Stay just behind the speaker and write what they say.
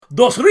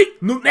dos, ri,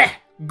 nune,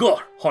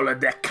 gor,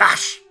 holodeck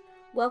cash.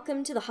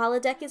 Welcome to The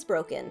Holodeck is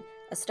Broken,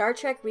 a Star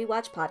Trek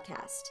rewatch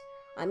podcast.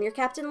 I'm your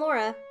Captain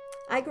Laura.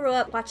 I grew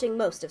up watching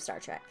most of Star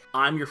Trek.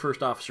 I'm your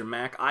first officer,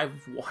 Mac.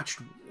 I've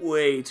watched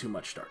way too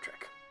much Star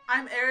Trek.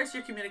 I'm Eris,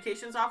 your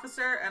communications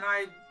officer, and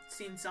I've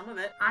seen some of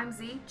it. I'm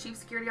Z, chief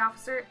security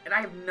officer, and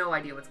I have no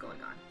idea what's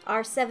going on.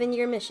 Our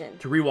 7-year mission.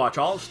 To rewatch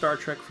all of Star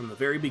Trek from the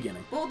very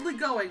beginning. Boldly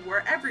going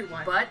where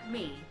everyone but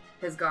me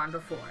has gone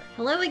before.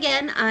 Hello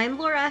again, I'm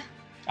Laura.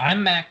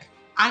 I'm Mac.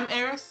 I'm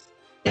Eris.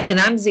 And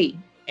I'm Z.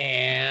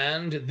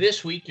 And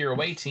this week, your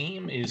away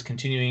team is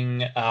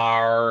continuing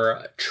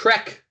our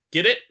Trek,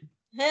 get it?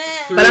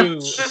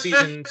 Through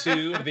season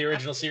 2 of the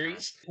original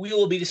series. We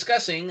will be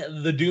discussing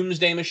The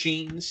Doomsday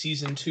Machine,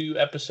 season 2,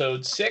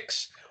 episode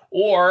 6,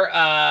 or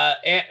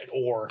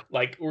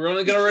we're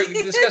only going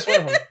to discuss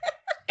one of them.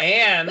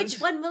 And which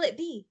one will it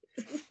be?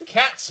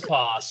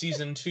 Catspaw,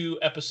 season 2,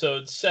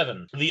 episode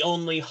 7, the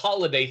only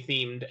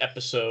holiday-themed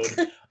episode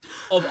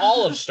of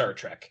all of Star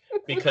Trek,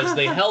 because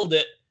they held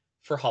it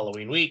for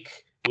Halloween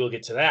week. We'll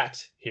get to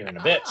that here in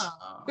a bit.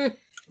 Oh.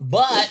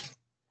 But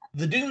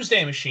The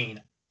Doomsday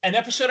Machine, an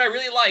episode I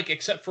really like,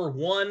 except for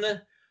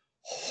one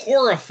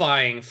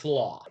horrifying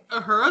flaw.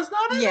 Uhura's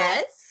not in it?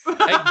 Yes.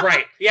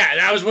 Right. Yeah,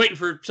 and I was waiting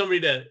for somebody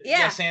to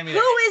sand me Who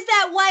is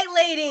that white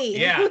lady?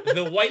 Yeah,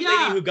 the white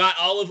lady who got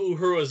all of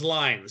Uhura's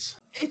lines.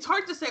 It's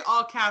hard to say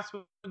all caps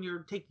when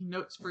you're taking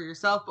notes for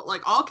yourself, but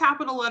like all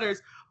capital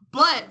letters,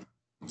 but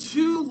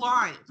 2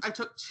 lines. I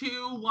took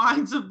 2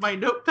 lines of my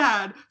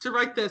notepad to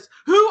write this.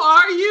 Who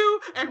are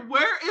you and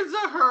where is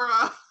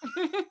Uhura?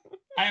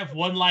 I have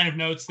 1 line of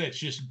notes that's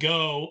just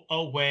go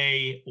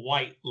away,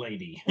 white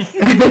lady.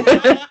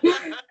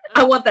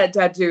 I want that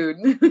tattooed.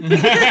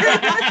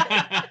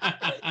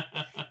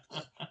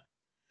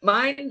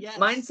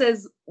 Mine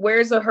says,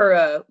 where's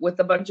Uhura? With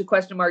a bunch of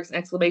question marks and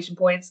exclamation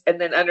points. And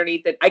then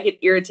underneath it, I get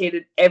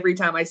irritated every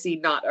time I see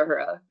not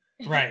Uhura.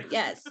 Right.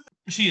 Yes.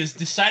 She is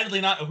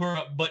decidedly not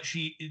Uhura, but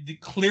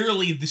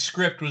clearly the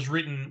script was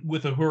written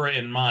with Uhura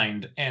in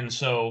mind. And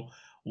so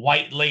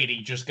white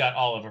lady just got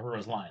all of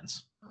Uhura's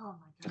lines. Oh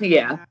my god.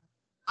 Yeah.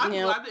 I'm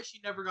glad that she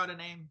never got a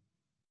name.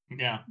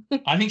 Yeah.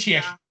 I think she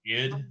actually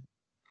did.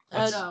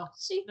 No,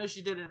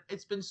 she didn't.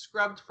 It's been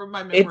scrubbed from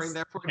my memory,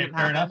 therefore it didn't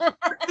fair happen.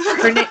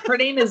 enough. Her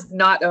name is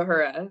not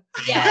Uhura.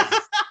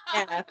 Yes.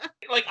 Yeah.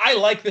 Like, I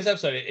like this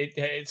episode.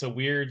 It's a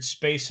weird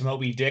space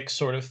Moby Dick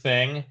sort of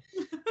thing.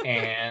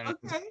 And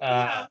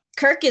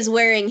Kirk is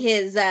wearing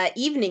his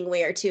evening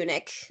wear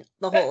tunic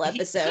the whole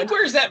episode. He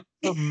wears that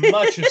for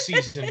much of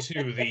season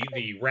 2,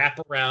 the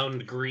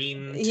wraparound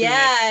green tunic.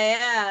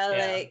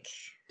 Yeah, like...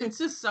 It's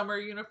his summer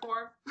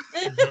uniform.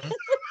 Mm-hmm.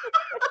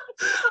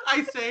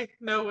 I say,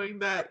 knowing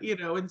that,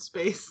 in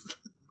space,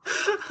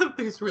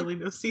 there's really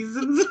no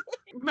seasons.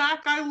 Mac,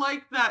 I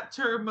like that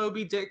term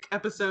Moby Dick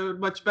episode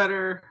much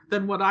better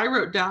than what I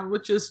wrote down,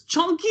 which is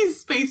chunky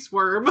space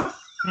worm.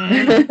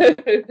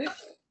 Mm-hmm.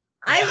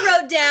 I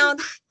wrote down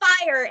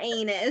fire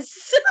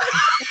anus.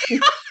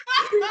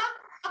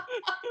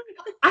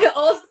 I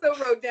also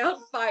wrote down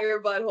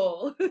fire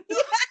butthole.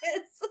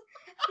 Yes.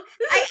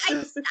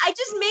 I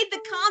just made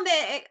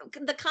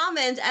the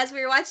comment as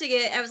we were watching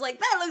it. I was like,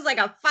 that looks like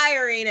a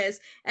fire anus.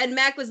 And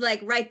Mac was like,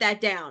 write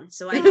that down.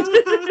 So I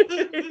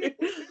did.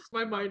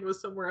 My mind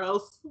was somewhere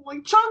else. I'm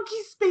like,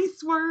 chunky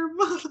space worm.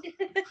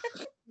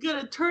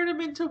 Gonna turn him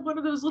into one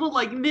of those little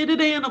like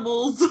knitted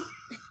animals.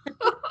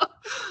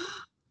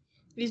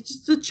 He's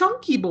just a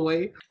chunky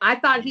boy. I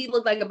thought he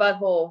looked like a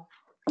butthole.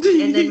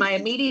 And then my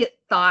immediate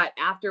thought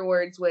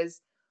afterwards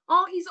was,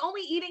 oh, he's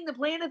only eating the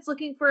planets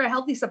looking for a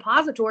healthy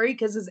suppository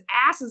because his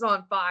ass is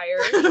on fire.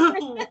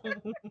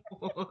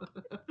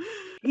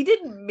 He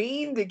didn't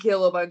mean to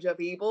kill a bunch of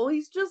people.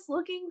 He's just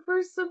looking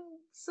for some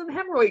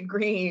hemorrhoid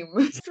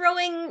cream.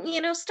 Throwing,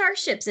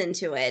 starships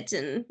into it,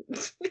 and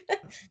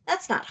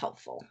that's not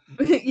helpful.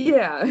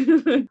 Yeah.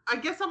 I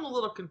guess I'm a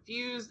little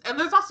confused. And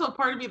there's also a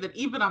part of me that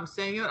even I'm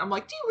saying it, I'm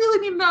like, do you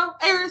really need to know?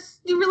 Eris,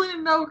 do you really need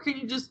to know? Or can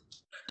you just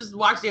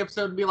watch the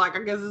episode and be like, I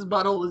guess his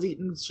butthole is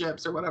eating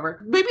ships or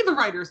whatever. Maybe the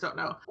writers don't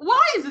know.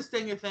 Why is this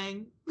thing a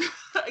thing?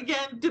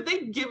 Again, did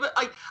they give it,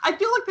 I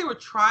feel like they were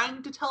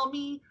trying to tell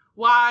me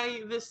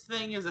why this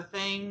thing is a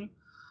thing.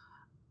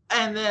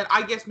 And then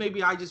I guess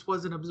maybe I just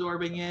wasn't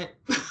absorbing it.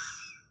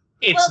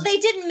 Well, they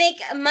didn't make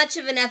much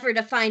of an effort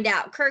to find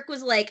out. Kirk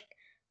was like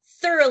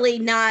thoroughly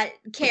not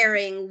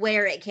caring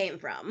where it came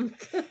from.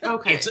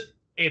 Okay.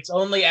 It's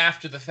only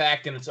after the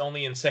fact, and it's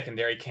only in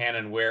secondary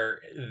canon where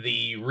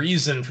the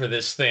reason for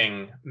this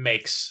thing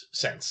makes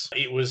sense.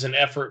 It was an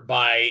effort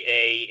by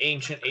an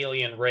ancient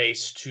alien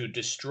race to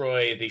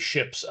destroy the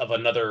ships of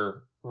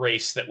another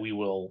race that we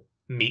will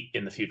meet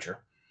in the future.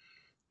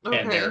 Okay.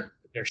 And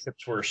their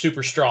ships were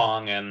super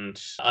strong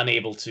and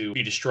unable to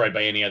be destroyed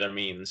by any other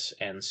means,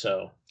 and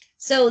so...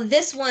 So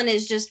this one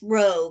is just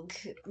rogue,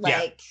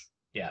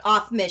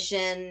 off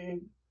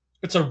mission.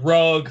 It's a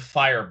rogue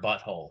fire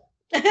butthole.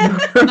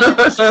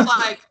 It's just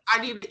like,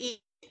 I need to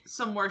eat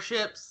some more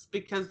ships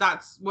because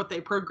that's what they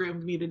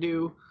programmed me to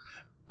do.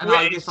 And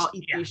I guess I'll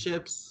eat these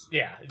ships.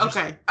 Yeah.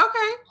 Okay.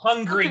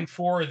 Hungering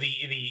for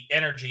the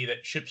energy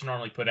that ships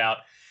normally put out,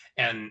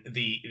 and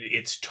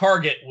its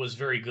target was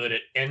very good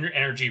at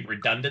energy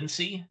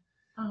redundancy,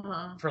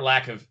 for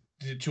lack of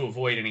to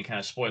avoid any kind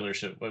of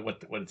spoilers of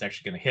what it's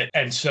actually going to hit.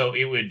 And so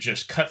it would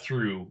just cut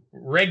through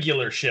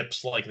regular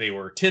ships like they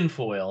were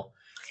tinfoil,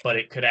 but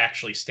it could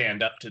actually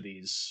stand up to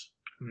these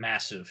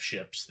massive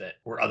ships that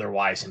were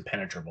otherwise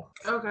impenetrable.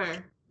 Okay.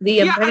 The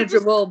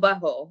impenetrable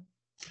butthole.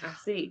 I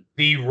see.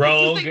 The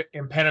rogue,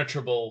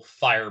 impenetrable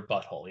fire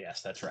butthole.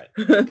 Yes, that's right.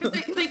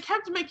 Because they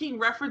kept making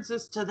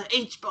references to the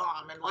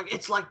H-bomb, and like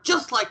it's like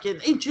just like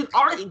in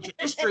our ancient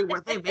history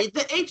where they made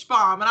the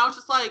H-bomb, and I was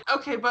just like,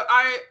 okay, but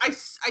I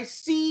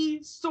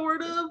see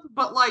sort of,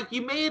 but like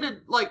you made it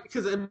like,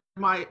 because in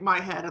my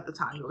head at the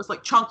time it was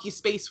like chunky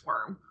space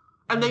worm.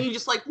 And then you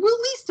just like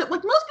released it.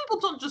 Like most people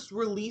don't just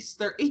release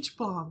their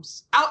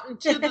H-bombs out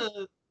into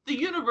the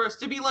universe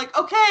to be like,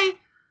 okay,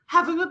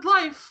 have a good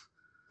life.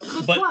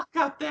 Good luck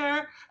out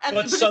there.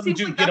 But some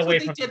do like get away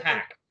from the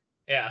pack.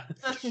 Yeah.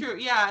 That's true.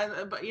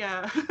 Yeah. But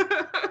yeah.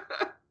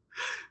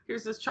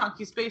 Here's this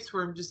chunky space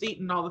worm just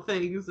eating all the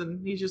things.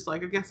 And he's just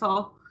like, I guess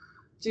I'll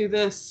do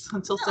this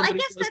until somebody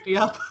blows me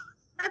up.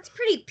 That's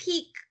pretty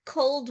peak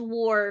Cold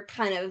War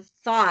kind of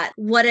thought.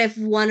 What if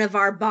one of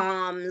our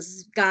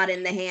bombs got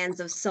in the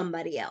hands of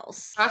somebody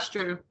else? That's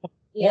true.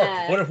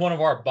 Yeah. Or what if one of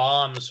our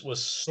bombs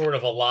was sort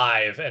of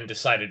alive and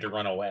decided to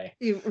run away?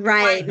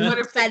 Right. What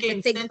if decided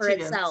to think for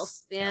itself?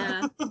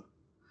 Yeah.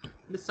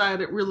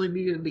 Decided it really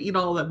needed to eat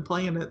all them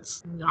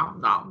planets. Nom,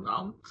 nom,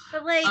 nom.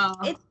 But like,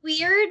 it's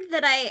weird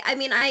that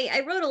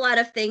I wrote a lot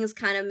of things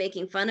kind of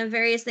making fun of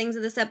various things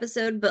in this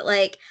episode, but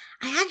like,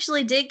 I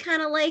actually did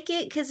kind of like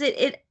it because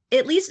it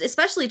at least,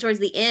 especially towards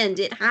the end,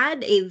 it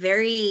had a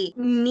very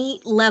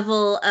neat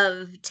level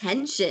of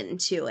tension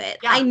to it.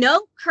 Yeah. I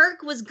know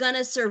Kirk was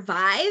gonna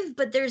survive,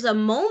 but there's a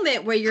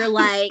moment where you're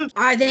like,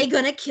 are they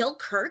gonna kill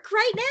Kirk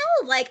right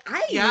now? Like,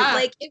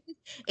 it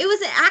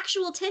was an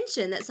actual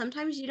tension that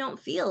sometimes you don't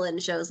feel in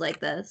shows like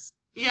this.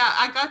 Yeah,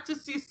 I got to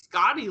see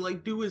Scotty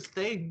like do his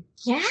thing.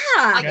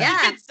 Yeah, he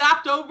gets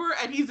zapped over,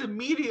 and he's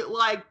immediate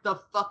like, the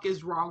fuck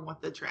is wrong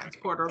with the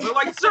transporter? They're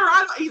like, sir,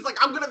 he's like,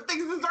 I'm gonna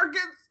fix the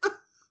circuits.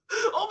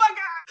 Oh my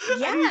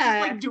god! Yeah, and he's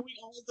just like doing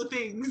all the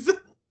things.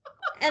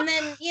 And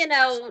then,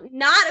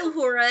 not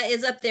Uhura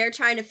is up there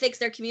trying to fix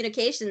their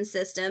communication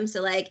system.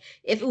 So, like,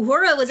 if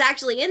Uhura was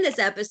actually in this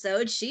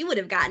episode, she would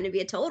have gotten to be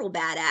a total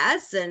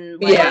badass.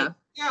 And like,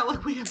 yeah,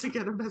 like we have to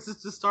get a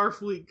message to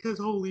Starfleet because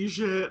holy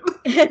shit,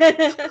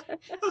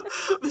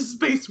 the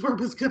space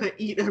worm is gonna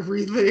eat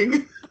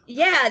everything.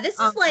 Yeah, this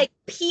is like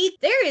peak.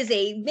 There is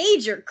a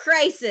major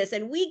crisis,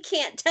 and we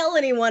can't tell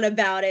anyone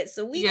about it.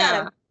 So we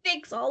gotta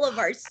fix all of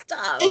our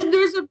stuff. And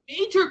there's a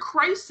major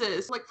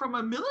crisis, like from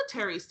a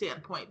military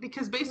standpoint,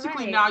 because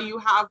basically now you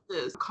have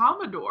this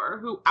Commodore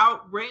who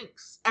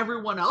outranks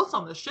everyone else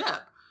on the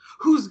ship,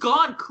 who's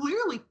gone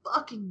clearly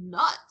fucking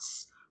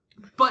nuts,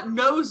 but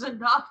knows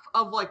enough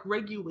of like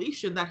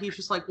regulation that he's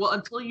just like, well,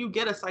 until you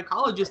get a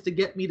psychologist to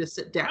get me to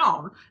sit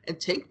down and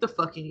take the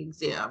fucking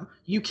exam,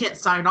 you can't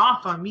sign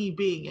off on me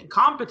being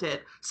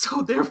incompetent.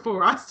 So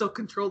therefore I still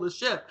control the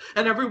ship.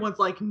 And everyone's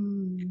like,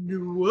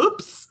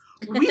 whoops.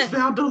 We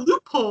found a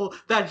loophole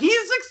that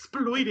he's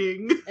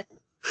exploiting.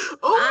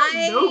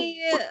 No.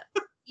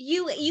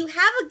 You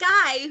have a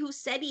guy who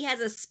said he has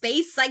a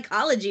space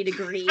psychology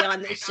degree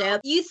on the ship.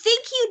 You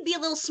think he'd be a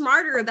little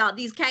smarter about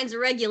these kinds of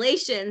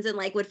regulations and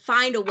like would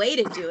find a way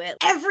to do it.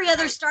 Every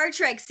other Star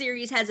Trek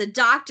series has a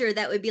doctor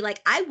that would be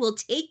like, I will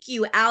take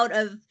you out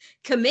of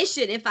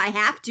commission if I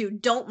have to.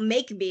 Don't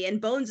make me. And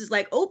Bones is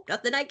like, oh,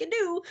 nothing I can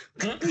do.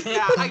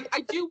 Yeah,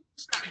 I do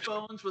wish that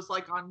Bones was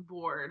like on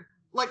board.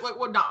 Like,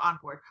 well, not on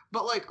board,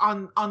 but like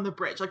on the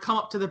bridge, like come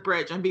up to the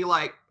bridge and be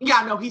like,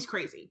 yeah, no, he's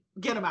crazy.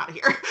 Get him out of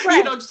here.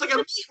 Right. Just like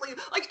immediately,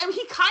 like, and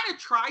he kind of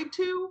tried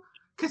to,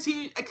 because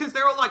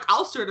they were like,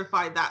 I'll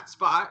certify that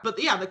spot.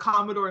 But yeah, the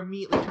Commodore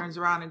immediately turns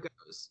around and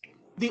goes,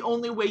 the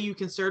only way you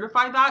can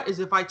certify that is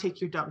if I take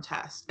your dumb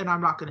test, and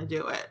I'm not going to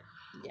do it.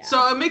 Yeah.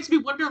 So it makes me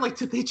wonder, like,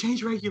 did they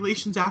change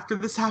regulations after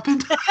this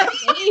happened?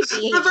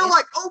 Maybe. They're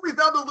like, oh, we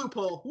found a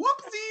loophole.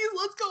 Whoopsies,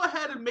 let's go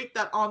ahead and make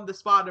that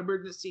on-the-spot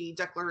emergency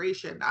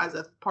declaration as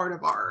a part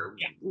of our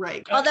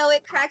reg. Although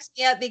it cracks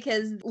me up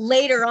because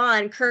later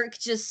on, Kirk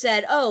just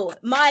said, oh,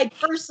 my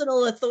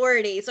personal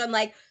authority. So I'm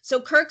like,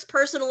 so Kirk's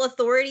personal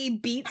authority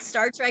beats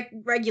Star Trek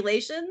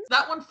regulations?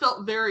 That one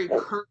felt very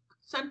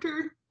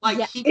Kirk-centered.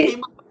 Like, he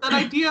came up with that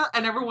idea,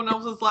 and everyone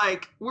else was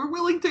like, we're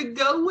willing to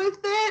go with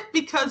it,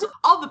 because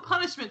all the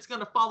punishment's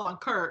going to fall on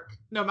Kirk,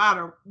 no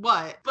matter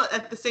what. But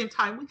at the same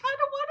time, we kind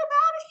of want him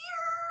out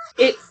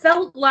of here. It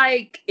felt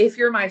like, if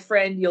you're my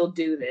friend, you'll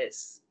do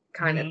this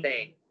kind of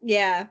thing.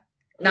 Yeah.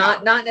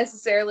 Not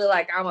necessarily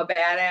like I'm a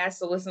badass,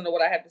 so listen to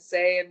what I have to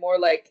say, and more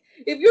like,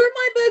 if you're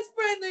my best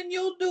friend, then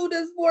you'll do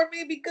this for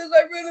me because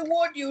I really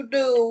want you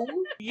to.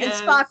 Yes.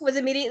 And Spock was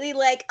immediately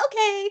like,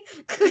 okay.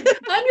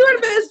 I'm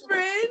your best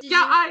friend.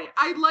 Yeah,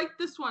 I like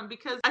this one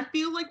because I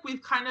feel like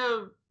we've kind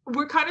of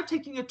we're kind of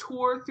taking a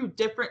tour through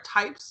different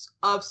types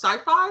of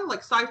sci-fi. Like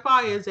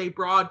sci-fi is a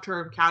broad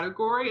term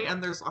category,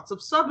 and there's lots of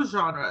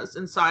subgenres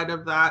inside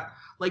of that.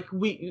 Like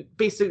we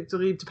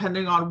basically,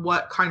 depending on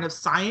what kind of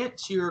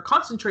science you're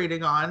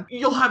concentrating on,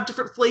 you'll have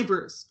different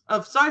flavors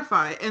of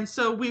sci-fi. And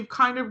so we've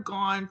kind of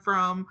gone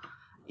from,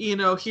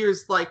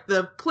 here's like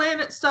the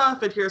planet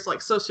stuff, and here's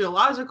like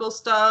sociological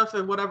stuff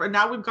and whatever. And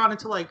now we've gone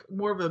into like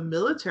more of a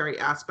military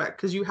aspect,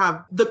 because you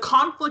have the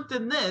conflict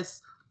in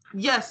this.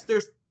 Yes,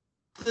 there's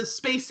the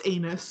space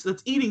anus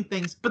that's eating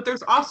things, but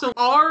there's also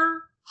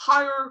our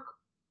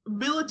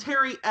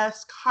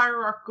military-esque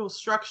hierarchical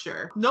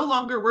structure no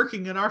longer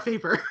working in our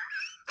favor.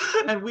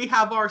 And we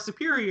have our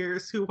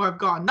superiors who have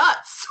gone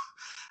nuts,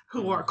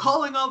 who are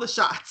calling all the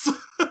shots.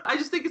 I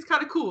just think it's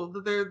kind of cool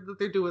that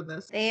they're doing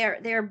this.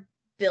 They're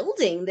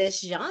building this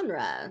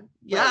genre.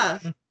 Yeah.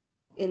 Like,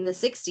 in the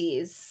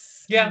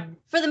 60s. Yeah.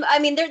 For them, I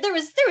mean, there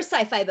was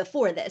sci-fi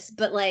before this,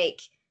 but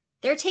like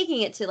they're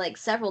taking it to like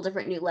several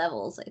different new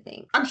levels, I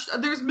think. I'm sure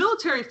there's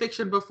military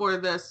fiction before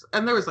this,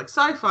 and there was like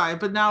sci-fi,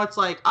 but now it's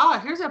like,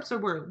 here's an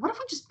episode where, what if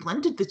we just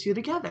blended the two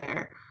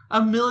together?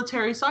 A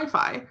military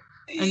sci-fi.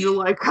 And you're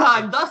like,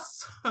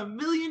 thus a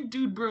million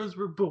dude bros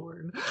were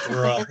born.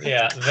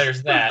 Yeah,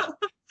 there's that.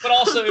 But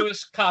also it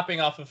was copying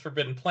off of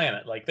Forbidden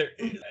Planet. Like,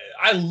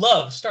 I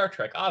love Star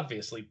Trek,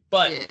 obviously,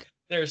 but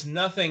there's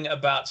nothing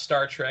about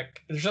Star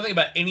Trek. There's nothing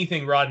about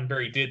anything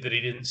Roddenberry did that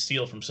he didn't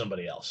steal from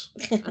somebody else.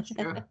 That's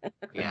true.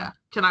 Yeah.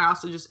 Can I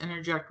also just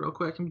interject real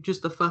quick?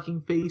 Just the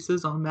fucking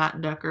faces on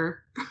Matt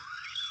Decker.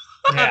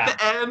 At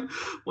the end,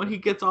 when he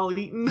gets all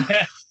eaten.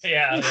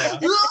 Yeah.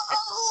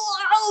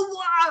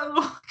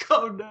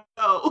 Oh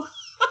no.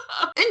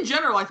 In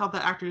general, I thought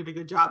that actor did a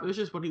good job. It was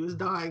just when he was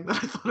dying that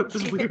I thought it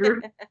was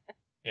weird.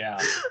 Yeah.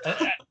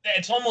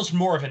 It's almost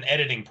more of an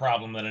editing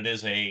problem than it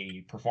is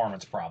a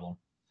performance problem.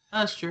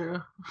 That's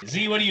true.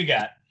 Z, what do you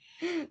got?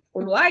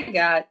 What do I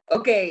got?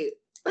 Okay.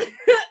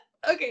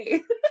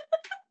 Okay.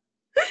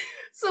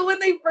 So when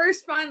they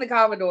first find the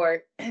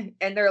Commodore and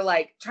they're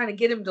like trying to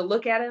get him to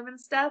look at him and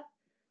stuff,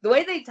 the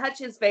way they touch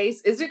his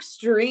face is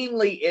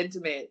extremely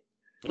intimate.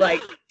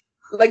 Like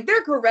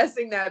they're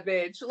caressing that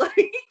bitch.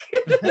 Like,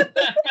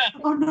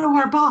 oh no,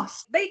 our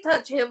boss. They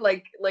touch him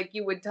like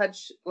you would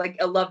touch like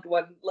a loved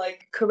one.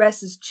 Like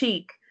caress his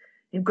cheek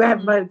and grab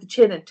him by the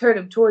chin and turn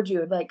him towards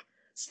you and like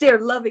stare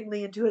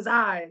lovingly into his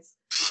eyes.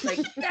 Like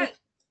that.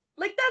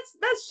 Like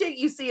that's shit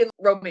you see in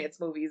romance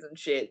movies and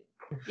shit.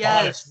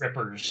 Yes,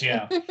 rippers.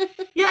 Yeah.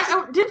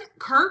 Yeah. Didn't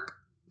Kirk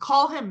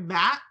call him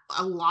Matt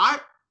a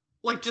lot?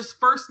 Like just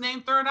first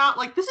name thrown out.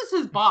 Like this is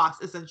his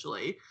boss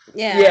essentially.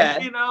 Yeah.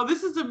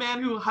 This is a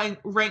man who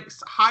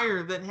ranks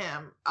higher than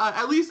him.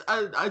 At least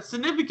a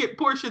significant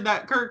portion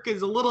that Kirk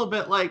is a little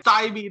bit like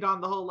stymied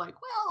on the whole like,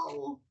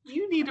 well,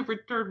 you need to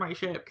return my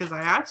ship because I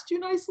asked you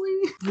nicely.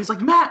 And he's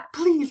like, Matt,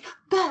 please,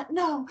 Matt,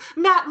 no,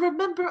 Matt,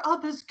 remember all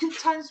those good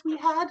times we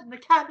had in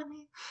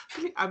Academy?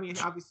 Please. I mean,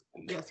 obviously,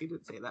 yes, he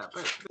did say that,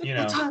 but the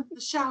time in the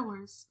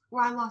showers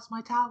where I lost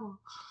my towel,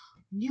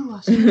 and you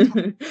lost your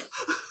towel.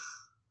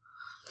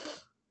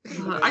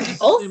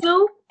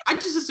 I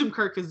just assume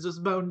Kirk is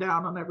just boned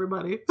down on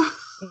everybody.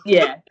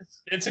 Yeah.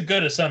 It's a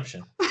good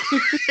assumption.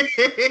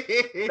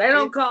 They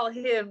don't call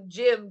him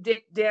Jim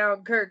Dick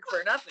Down Kirk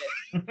for nothing.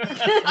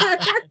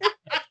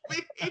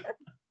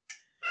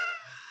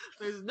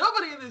 There's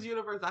nobody in this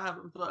universe I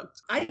haven't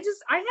fucked. I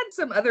had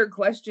some other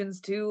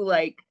questions too,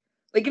 like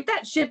if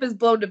that ship is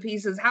blown to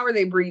pieces, how are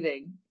they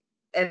breathing?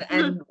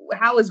 And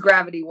how is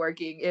gravity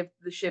working if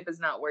the ship is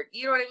not working?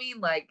 You know what I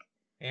mean? Like,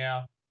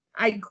 yeah.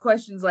 I had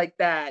questions like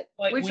that,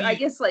 like which I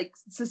guess like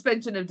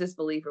suspension of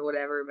disbelief or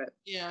whatever, but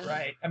yeah,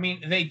 right. I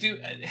mean, they do.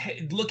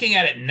 Looking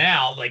at it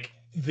now, like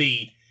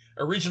the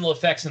original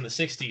effects in the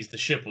 60s, the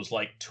ship was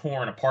like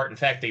torn apart. In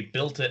fact, they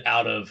built it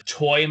out of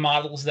toy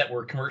models that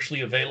were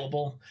commercially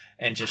available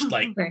and just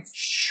like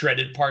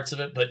shredded parts of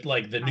it. But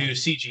like the new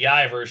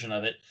CGI version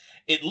of it,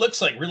 it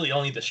looks like really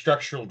only the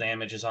structural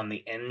damage is on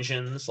the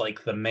engines.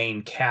 Like the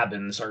main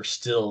cabins are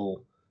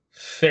still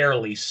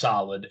fairly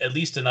solid, at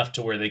least enough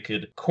to where they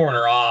could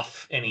corner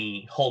off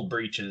any hull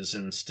breaches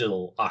and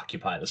still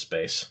occupy the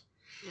space.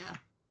 Yeah.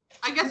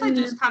 I guess I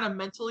just kind of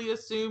mentally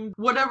assumed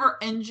whatever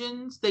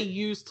engines they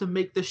used to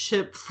make the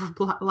ship,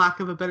 for lack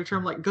of a better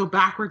term, like go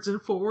backwards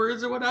and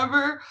forwards or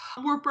whatever,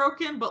 were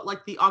broken, but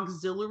like the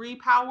auxiliary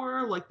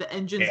power, like the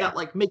engines that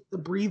like make the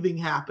breathing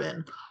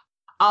happen,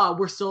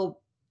 were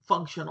still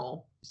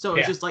functional. So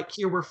it's just like,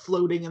 here we're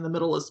floating in the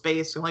middle of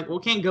space. You're like, well,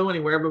 can't go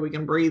anywhere, but we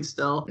can breathe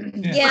still.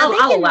 Yeah,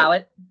 I'll allow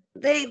it.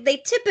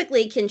 They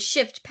typically can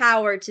shift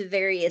power to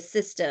various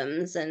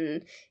systems,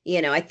 and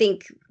I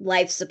think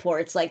life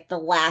support's like the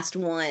last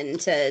one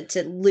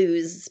to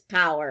lose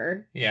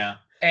power. Yeah.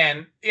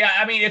 And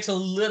I mean, it's a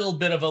little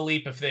bit of a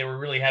leap if they were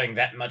really having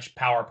that much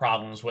power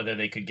problems, whether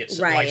they could get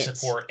life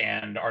support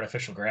and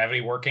artificial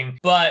gravity working.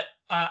 But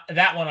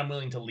that one I'm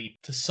willing to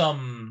leap to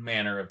some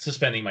manner of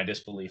suspending my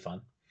disbelief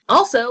on.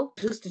 Also,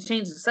 just to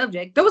change the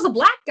subject, there was a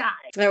black guy.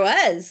 There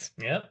was.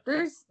 Yep.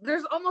 There's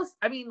almost,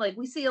 I mean, like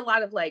we see a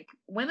lot of like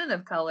women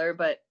of color,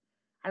 but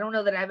I don't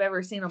know that I've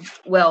ever seen him.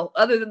 Well,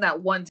 other than that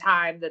one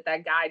time that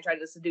guy tried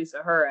to seduce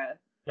Uhura.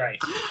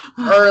 Right.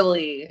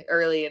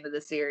 Early into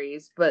the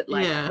series, but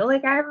like Yeah. I feel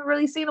like I haven't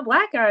really seen a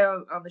black guy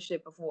on the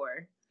ship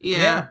before.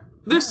 Yeah.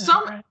 There's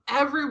some,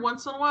 every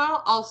once in a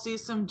while, I'll see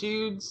some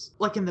dudes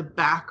like in the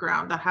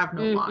background that have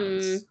no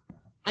lines.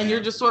 And you're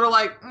just sort of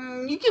like,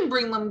 you can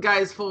bring them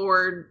guys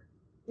forward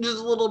just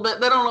a little bit.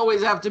 They don't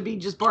always have to be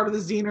just part of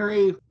the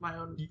scenery. My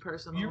own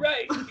personal. You're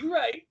right.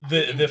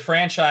 The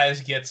franchise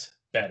gets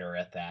better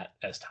at that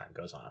as time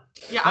goes on.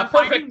 Yeah, Not I'm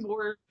perfect, finding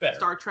more better.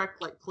 Star Trek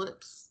like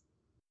clips.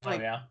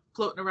 Like, oh, yeah?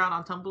 floating around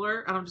on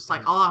Tumblr, and I'm just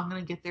like, oh, I'm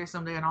gonna get there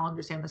someday and I'll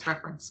understand this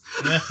reference.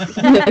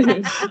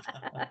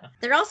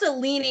 They're also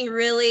leaning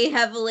really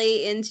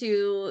heavily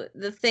into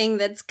the thing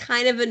that's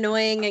kind of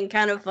annoying and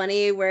kind of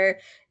funny, where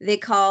they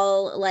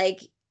call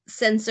like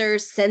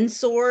sensors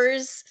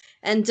sensors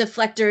and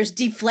deflectors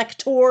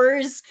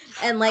deflectors,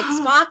 and like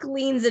Spock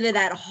leans into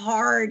that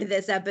hard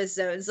this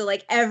episode. So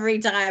like every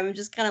time I'm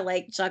just kind of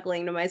like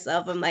chuckling to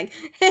myself. I'm like,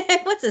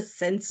 what's a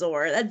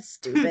sensor? That's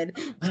stupid.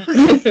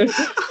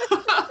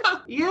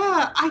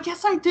 Yeah, I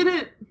guess I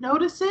didn't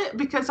notice it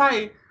because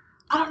I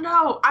don't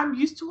know. I'm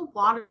used to a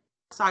lot of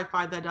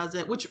sci-fi that does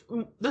it, which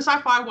the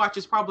Sci-Fi Watch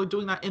is probably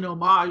doing that in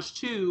homage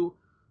to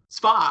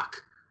Spock.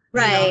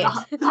 Right.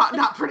 You know,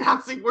 not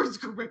pronouncing words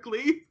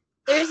correctly.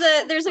 There's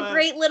a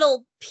great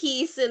little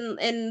piece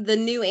in the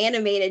new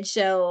animated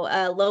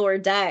show Lower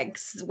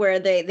Decks where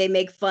they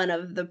make fun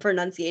of the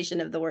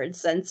pronunciation of the word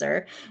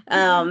censor,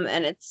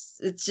 and it's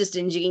just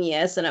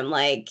ingenious, and I'm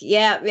like,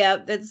 yeah,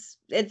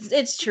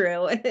 it's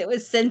true. It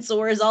was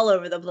censors all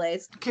over the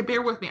place. Okay,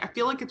 bear with me. I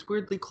feel like it's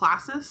weirdly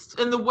classist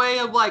in the way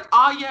of like,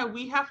 yeah,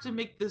 we have to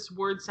make this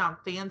word sound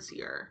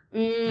fancier.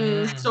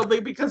 So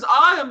because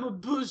I am a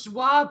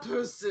bourgeois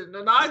person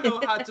and I know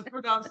how to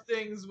pronounce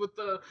things with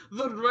the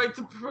right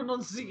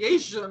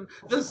pronunciation,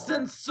 the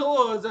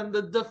censors and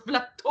the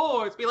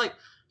deflectors. Be like,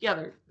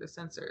 yeah, they're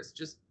censors.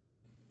 Just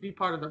be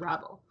part of the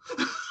rabble.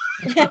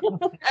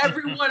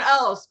 Everyone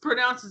else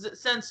pronounces it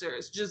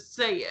censors. Just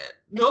say it.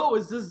 No,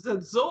 it's the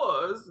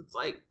censors. It's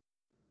like,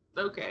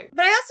 okay.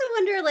 But I also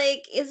wonder,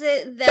 like, is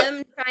it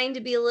them trying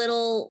to be a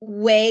little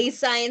way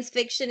science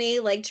fiction-y,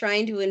 like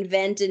trying to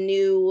invent a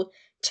new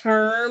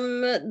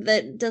term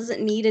that doesn't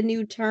need a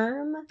new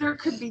term? There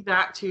could be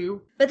that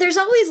too. But there's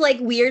always like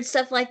weird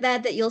stuff like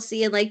that you'll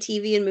see in like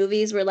TV and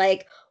movies where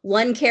like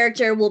one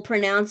character will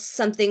pronounce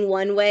something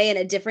one way and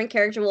a different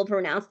character will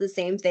pronounce the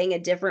same thing a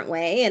different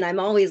way. And I'm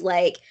always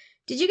like,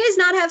 did you guys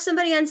not have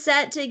somebody on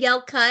set to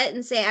yell cut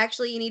and say,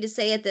 actually, you need to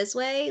say it this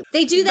way?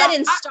 They do that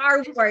in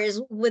Star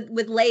Wars with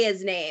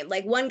Leia's name.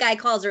 Like one guy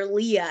calls her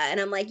Leia, and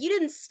I'm like, you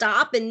didn't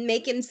stop and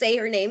make him say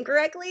her name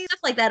correctly? Stuff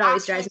like that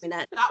always drives me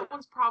nuts. That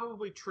one's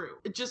probably true.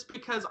 Just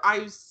because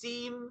I've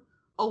seen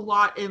a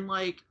lot in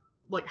like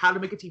how to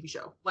make a TV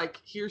show. Like,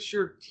 here's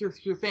your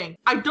thing.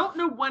 I don't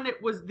know when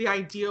the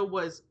idea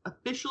was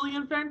officially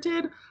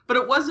invented, but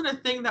it wasn't a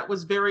thing that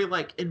was very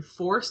like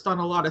enforced on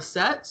a lot of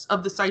sets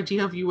of this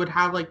idea of you would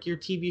have like your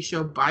TV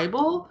show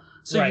Bible.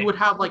 So right. You would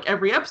have like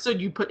every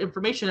episode you put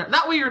information in.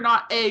 That way you're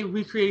not A,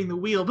 recreating the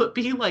wheel, but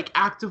B, like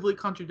actively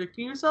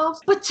contradicting yourselves.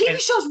 But TV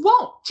shows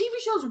won't. TV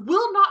shows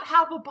will not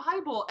have a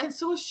Bible. And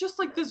so it's just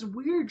like this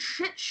weird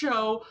shit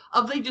show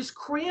of they just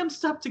cram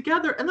stuff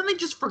together and then they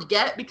just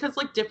forget because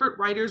like different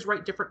writers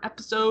write different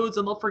episodes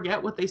and they'll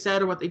forget what they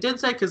said or what they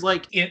didn't say because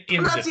like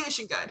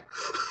pronunciation guide.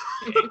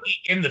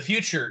 In the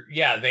future,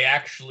 yeah, they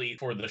actually,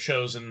 for the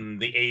shows in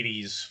the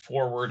 80s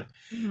forward,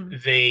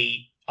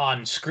 they,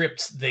 on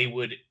scripts, they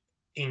would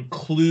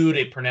include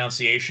a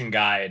pronunciation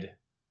guide.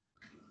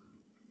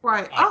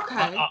 Right,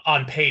 okay.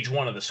 On page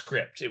 1 of the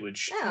script. It would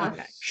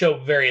show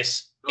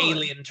various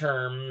alien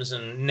terms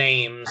and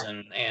names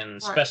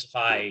and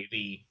specify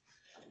the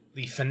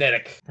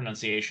phonetic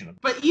pronunciation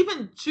of. But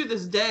even to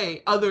this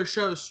day, other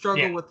shows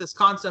struggle with this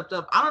concept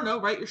of, I don't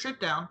know, write your shit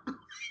down.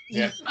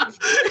 Yeah.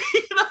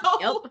 You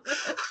know? Yep.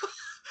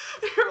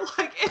 You're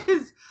like, it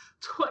is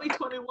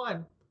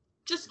 2021.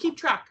 Just keep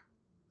track.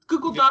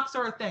 Google Docs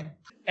are a thing.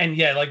 And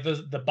yeah, like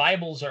the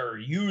Bibles are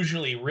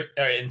usually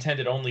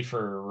intended only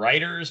for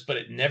writers, but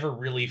it never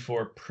really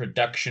for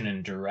production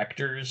and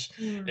directors.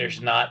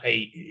 There's not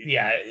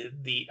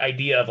the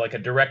idea of like a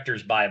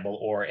director's Bible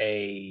or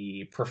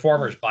a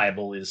performer's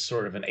Bible is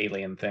sort of an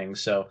alien thing.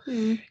 So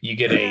you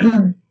get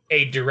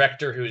a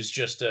director who's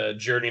just a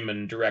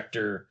journeyman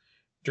director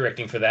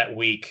directing for that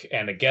week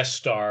and a guest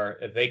star.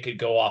 They could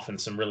go off in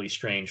some really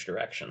strange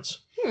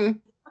directions.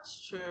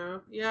 That's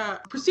true. Yeah.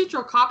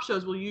 Procedural cop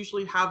shows will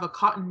usually have a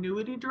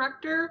continuity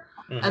director,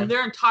 and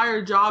their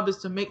entire job is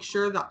to make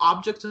sure the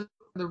objects in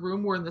the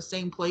room were in the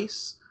same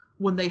place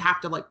when they have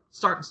to like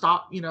start and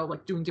stop, you know,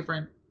 like doing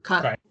different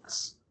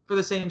cuts for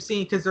the same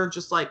scene, because they're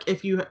just like,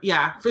 if you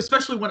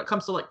especially when it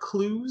comes to like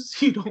clues,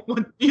 you don't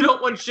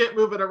want shit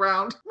moving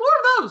around. More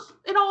of those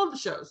in all of the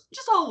shows.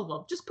 Just all of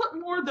them. Just put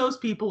more of those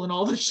people in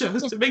all the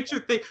shows to make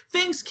sure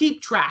things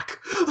keep track.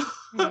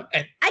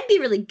 I'd be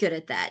really good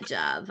at that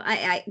job.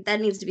 I that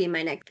needs to be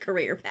my next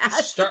career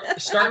path.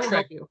 Star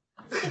Trek.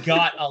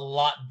 got a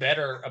lot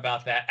better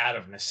about that out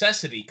of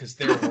necessity because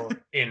there were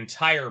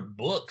entire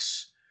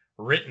books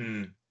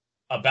written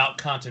about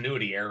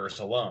continuity errors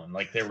alone.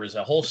 Like there was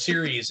a whole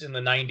series in the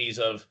 90s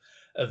of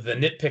the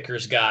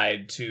Nitpicker's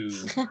Guide to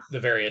the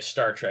various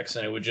Star Treks,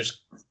 and it would just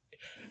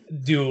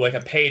do like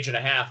a page and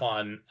a half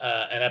on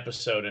an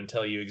episode and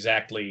tell you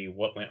exactly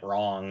what went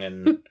wrong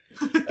and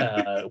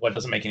what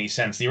doesn't make any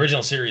sense. The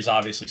original series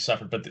obviously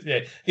suffered, but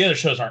the other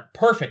shows aren't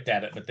perfect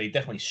at it, but they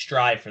definitely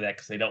strive for that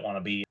because they don't want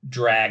to be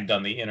dragged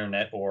on the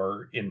internet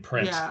or in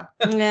print.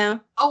 Yeah.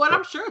 Oh, and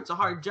I'm sure it's a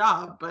hard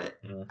job, but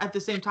at the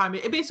same time,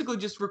 it basically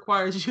just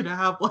requires you to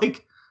have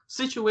like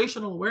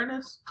situational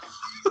awareness.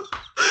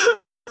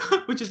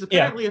 Which is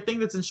apparently a thing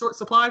that's in short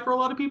supply for a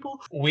lot of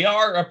people. We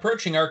are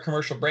approaching our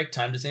commercial break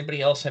time. Does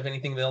anybody else have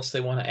anything else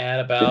they want to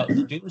add about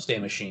the Doomsday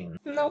Machine?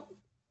 Nope.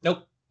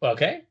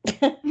 Okay.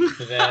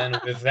 Then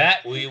with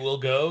that, we will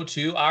go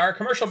to our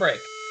commercial break.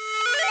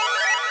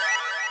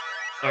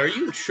 Are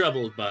you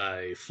troubled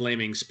by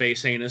flaming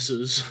space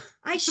anuses?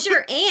 I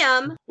sure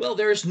am. Well,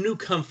 there's new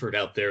comfort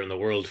out there in the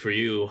world for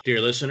you, dear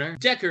listener.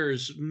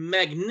 Decker's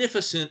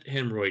magnificent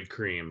hemorrhoid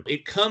cream.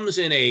 It comes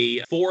in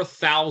a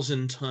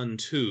 4,000-ton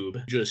tube.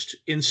 Just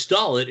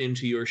install it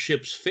into your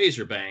ship's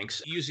phaser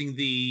banks using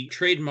the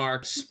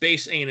trademark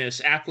Space Anus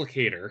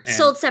applicator.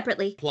 Sold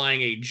separately.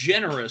 Applying a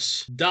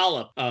generous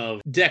dollop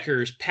of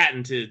Decker's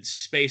patented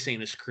Space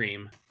Anus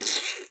cream.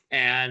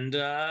 And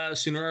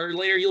sooner or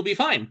later, you'll be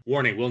fine.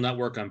 Warning, will not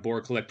work on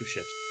Borg collective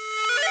ships.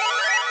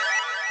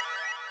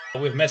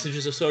 With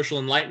messages of social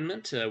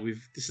enlightenment,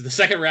 this is the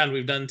second round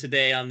we've done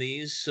today on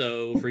these,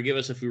 so forgive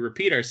us if we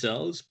repeat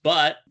ourselves,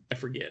 but I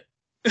forget.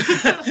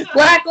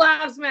 Black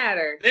Lives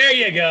Matter. There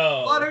you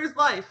go. Water is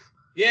life.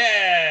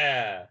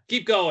 Yeah.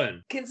 Keep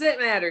going. Consent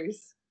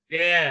matters.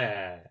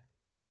 Yeah.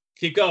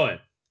 Keep going.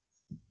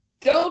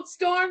 Don't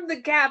storm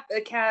the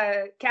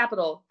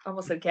Capitol.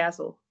 Almost said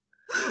castle.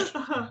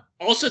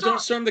 Also, don't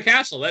storm the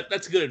castle.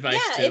 That's good advice,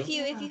 yeah, too. if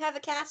you have a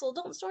castle,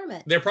 don't storm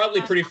it. They're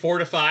probably pretty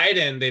fortified,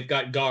 and they've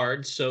got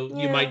guards, so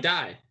you might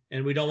die.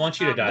 And we don't want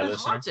you to die,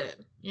 listener.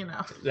 Haunted, you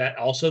know. That.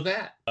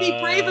 Be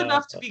brave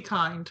enough to be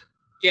kind.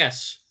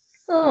 Yes.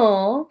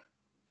 Oh.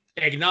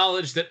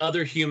 Acknowledge that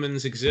other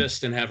humans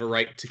exist and have a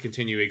right to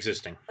continue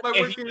existing. My If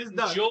work you is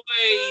done. enjoy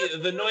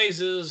the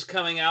noises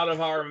coming out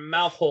of our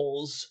mouth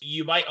holes,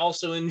 you might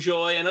also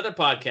enjoy another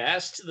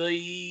podcast,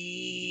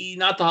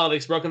 Not the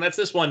Holidays Broken, that's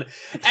this one,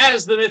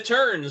 As the Myth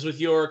Turns,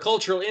 with your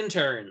cultural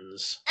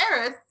interns.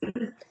 Eris.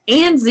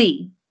 And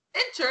Z.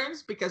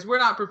 Interns, because we're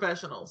not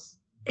professionals.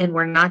 And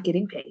we're not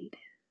getting paid.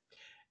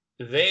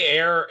 They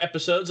air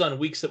episodes on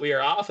weeks that we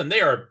are off, and they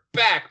are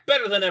back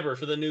better than ever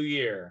for the new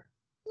year.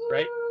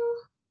 Right?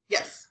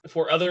 Yes.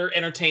 For other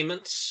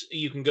entertainments,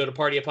 you can go to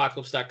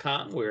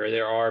partyapocalypse.com, where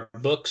there are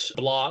books,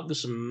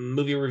 blogs,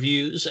 movie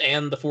reviews,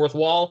 and The Fourth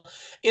Wall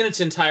in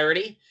its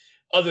entirety.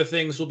 Other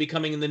things will be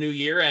coming in the new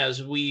year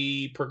as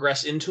we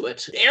progress into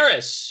it.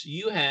 Eris,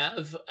 you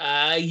have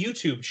a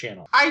YouTube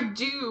channel. I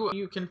do.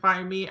 You can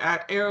find me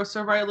at Eros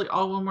O'Reilly,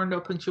 all one word,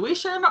 no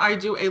punctuation. I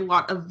do a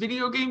lot of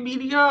video game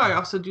media. I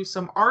also do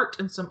some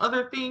art and some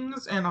other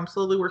things, and I'm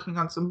slowly working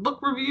on some book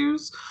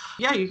reviews.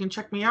 Yeah, you can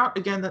check me out.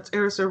 Again, that's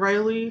Eros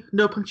O'Reilly,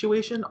 no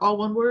punctuation, all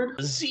one word.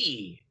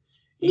 Z,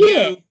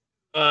 Yeah. you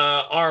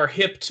are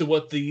hip to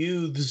what the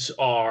youths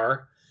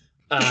are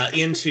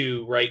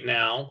into right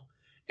now.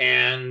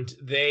 And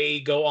they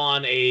go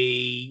on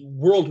a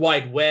World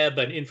Wide Web,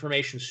 an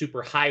information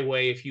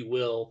superhighway, if you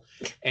will,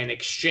 and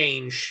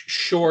exchange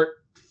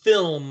short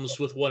films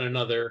with one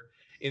another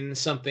in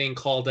something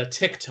called a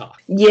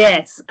TikTok.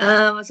 Yes.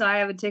 So I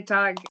have a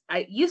TikTok.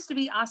 I used to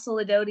be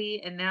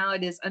Oscilladoti, and now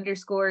it is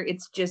 _.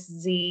 It's just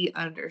Z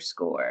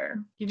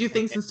 _. You do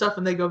things and stuff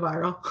and they go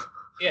viral.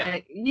 Yeah.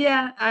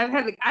 Yeah. I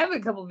have a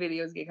couple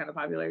videos get kind of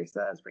popular, so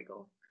that's pretty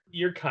cool.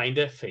 You're kind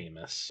of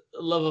famous.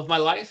 Love of my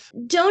life.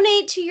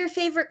 Donate to your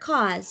favorite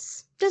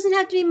cause. Doesn't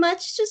have to be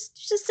much.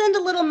 Just send a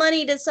little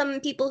money to some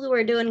people who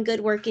are doing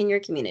good work in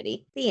your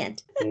community. The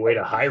end. Way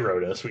to high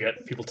road us. We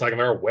got people talking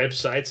about our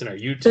websites and our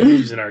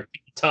YouTubes and our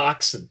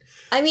TikToks,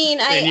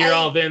 and you're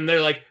all then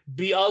they're like,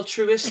 be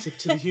altruistic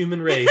to the human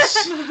race.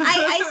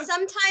 I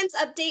sometimes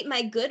update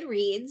my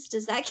Goodreads.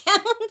 Does that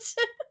count?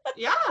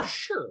 Yeah,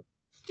 Sure.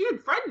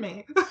 dude, friend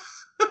me.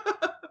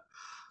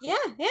 Yeah.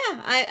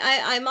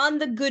 I'm on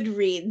the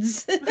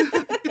Goodreads.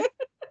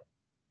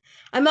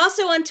 I'm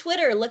also on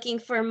Twitter looking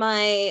for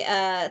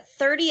my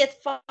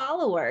 30th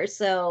follower.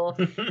 So,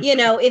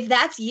 if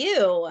that's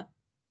you,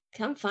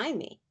 come find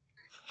me.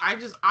 I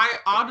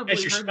audibly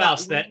As your heard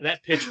spouse,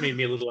 that pitch made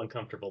me a little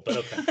uncomfortable, but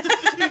okay.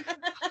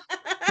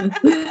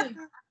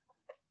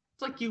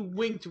 It's like you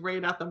winked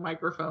right at the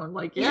microphone.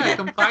 Like, yeah,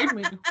 come find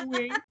me.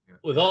 Wink.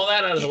 With all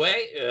that out of the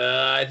way,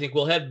 I think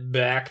we'll head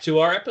back to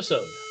our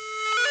episode.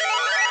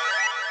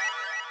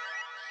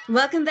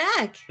 Welcome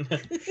back.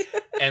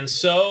 And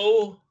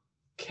so,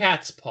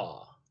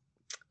 Catspaw.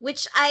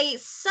 Which I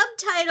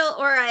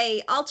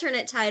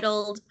alternate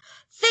titled,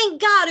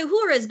 Thank God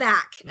Uhura's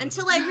back,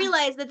 until I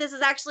realized that this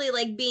is actually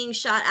like being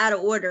shot out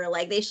of order.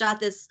 Like they shot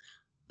this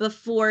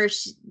before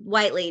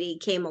White Lady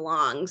came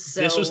along.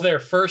 So this was their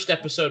first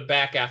episode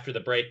back after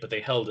the break, but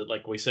they held it,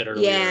 like we said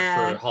earlier,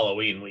 for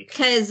Halloween week.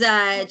 Because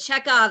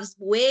Chekhov's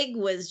wig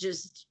was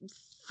just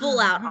full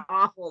out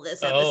awful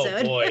this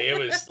episode. Oh boy, it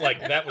was like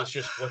that was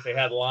just what they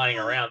had lying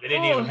around. They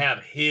didn't even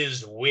have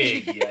his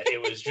wig yet.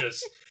 It was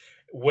just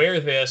wear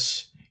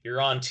this. You're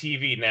on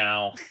TV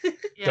now. Yeah.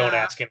 Don't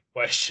ask any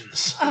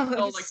questions. Oh, it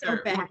Oh, was like so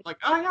they're bad. like,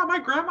 oh yeah, my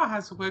grandma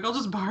has a wig. I'll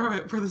just borrow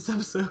it for this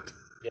episode.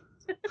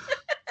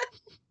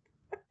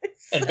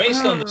 And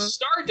based on the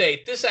star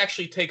date, this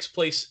actually takes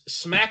place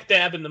smack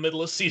dab in the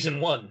middle of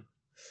season 1.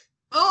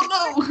 Oh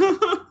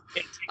no!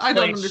 It takes I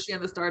don't place-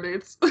 understand the star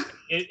dates.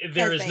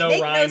 There is They no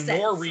make no rhyme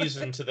nor sense.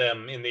 reason to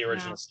them in the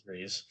original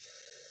series.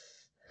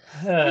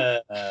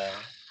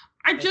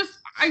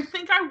 I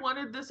think I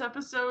wanted this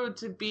episode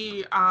to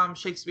be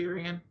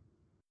Shakespearean.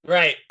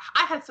 Right.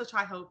 I had such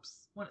high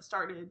hopes when it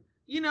started.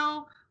 You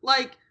know,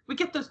 like we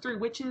get those 3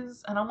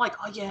 witches, and I'm like,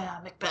 oh yeah,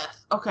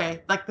 Macbeth.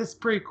 Okay, like this is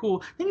pretty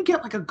cool. Then you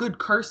get like a good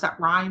curse that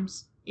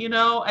rhymes, you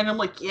know, and I'm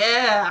like,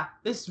 yeah,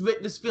 this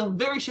feeling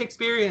very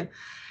Shakespearean.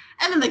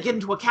 And then they get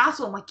into a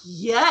castle. I'm like,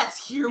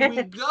 yes, here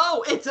we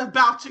go. It's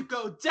about to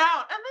go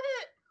down, and then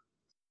it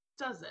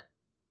doesn't.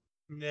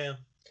 Yeah.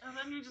 And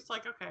then you're just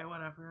like, okay,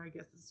 whatever. I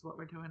guess this is what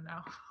we're doing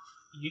now.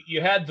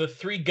 You had the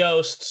 3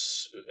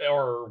 ghosts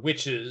or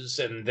witches,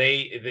 and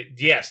they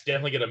yes,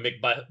 definitely get a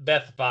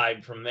Macbeth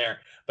vibe from there.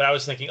 But I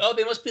was thinking, oh,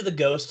 they must be the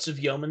ghosts of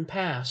yeomen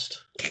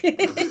past.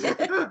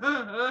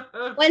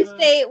 Once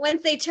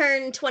they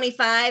turn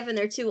 25 and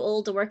they're too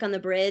old to work on the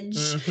bridge.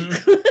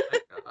 Mhm.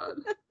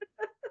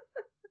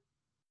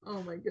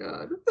 Oh my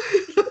god.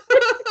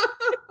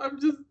 I'm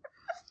just.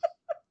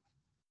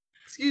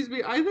 Excuse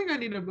me. I think I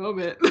need a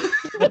moment.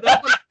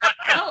 that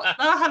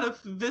had a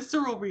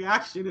visceral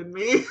reaction in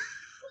me.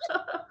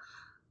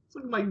 It's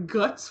like my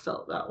guts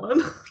felt that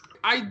one.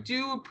 I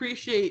do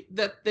appreciate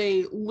that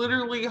they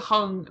literally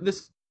hung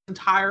this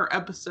entire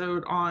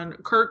episode on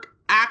Kirk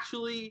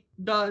actually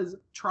does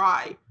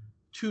try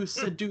to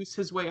seduce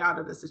his way out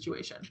of the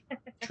situation.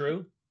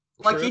 True.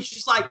 Like True. he's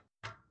just like,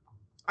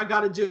 I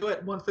gotta do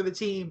it, one for the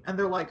team. And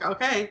they're like,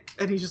 okay.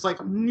 And he's just like,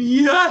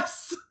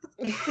 yes.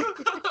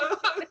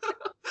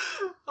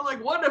 I'm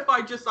like, what if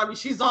I mean,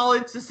 she's all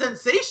into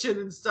sensation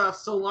and stuff.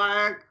 So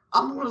like,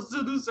 I'm gonna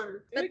seduce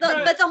her.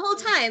 But the whole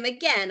time,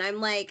 again,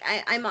 I'm like,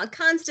 I'm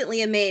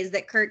constantly amazed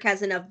that Kirk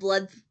has enough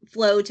blood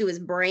flow to his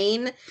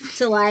brain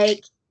to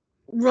like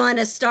run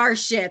a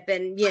starship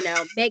and, you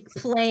know, make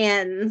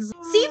plans.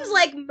 Seems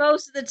like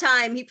most of the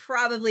time he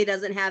probably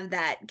doesn't have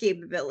that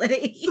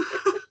capability.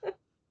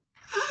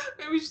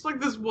 Maybe just like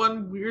this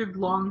one weird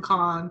long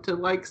con to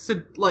like,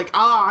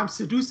 I'm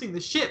seducing the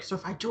ship. So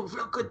if I do a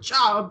real good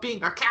job of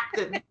being a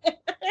captain,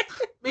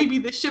 maybe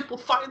the ship will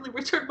finally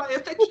return my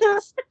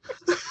affections.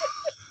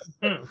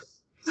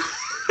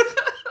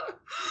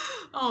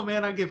 Oh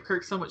man, I give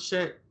Kirk so much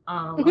shit.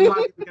 I'm not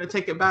even gonna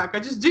take it back. I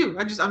just do.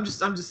 I'm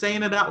just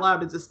saying it out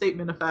loud. It's a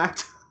statement of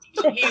fact.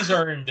 He's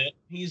earned it.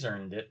 He's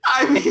earned it.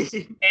 I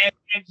mean,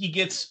 And he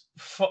gets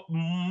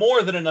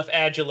more than enough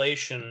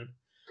adulation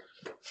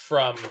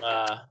from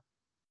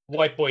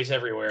white boys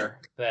everywhere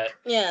that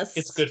Yes.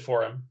 it's good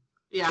for him.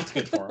 yeah. It's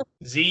good for him.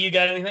 Z, you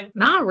got anything?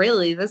 Not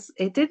really.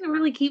 It didn't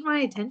really keep my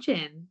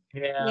attention.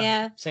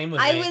 Yeah. Same with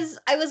me.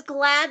 I was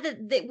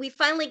glad that we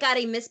finally got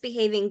a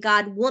misbehaving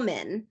god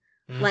woman.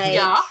 Mhm. Like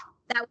Yeah.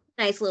 that was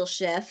a nice little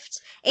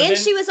shift. But And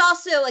then- she was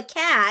also a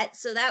cat,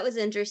 so that was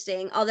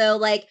interesting. Although,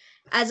 like,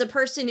 as a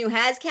person who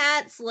has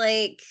cats,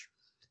 like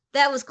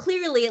that was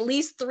clearly at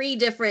least 3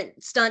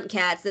 different stunt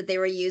cats that they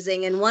were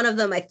using, and one of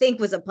them I think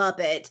was a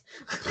puppet.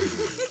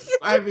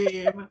 I mean,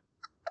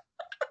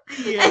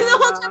 yeah. And the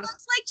whole time I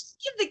was like, just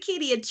give the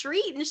kitty a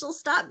treat and she'll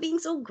stop being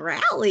so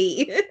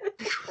growly.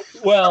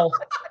 Well,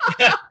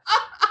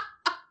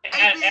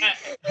 I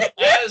mean-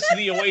 as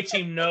the away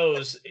team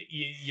knows,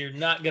 you're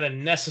not going to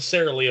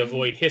necessarily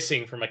avoid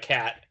hissing from a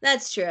cat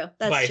That's true.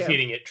 by That's true.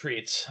 feeding it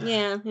treats.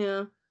 Yeah,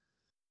 yeah.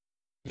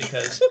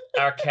 Because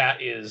our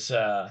cat is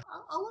I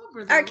love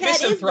her. Our cat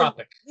is the-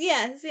 misanthropic.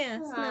 Yes, Yeah.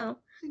 no.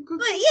 But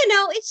But you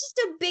know, it's just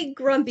a big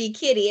grumpy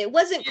kitty. It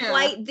wasn't Yeah.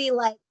 quite the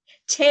like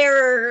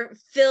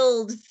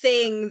terror-filled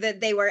thing that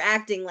they were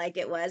acting like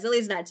it was. At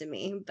least not to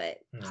me. But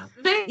Yeah.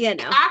 they You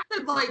know.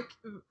 acted like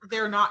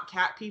they're not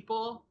cat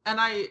people, and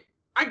I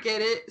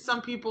get it.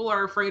 Some people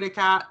are afraid of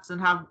cats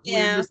and have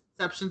Yeah. weird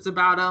misconceptions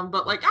about them.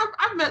 But like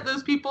I've met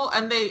those people,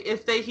 and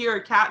if they hear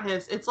a cat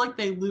hiss, it's like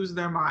they lose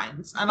their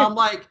minds. And I'm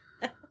like,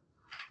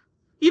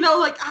 you know,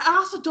 like I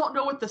also don't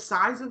know what the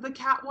size of the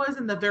cat was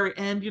in the very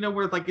end. You know,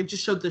 where like it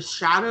just showed the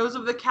shadows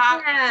of the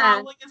cat Yeah.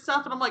 crawling and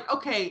stuff. And I'm like,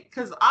 okay,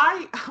 because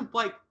I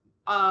like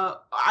I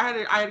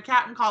had a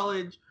cat in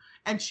college.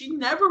 And she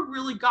never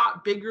really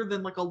got bigger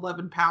than like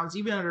 11 pounds,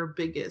 even at her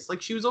biggest.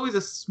 Like she was always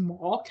a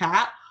small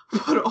cat.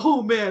 But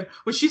oh man,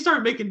 when she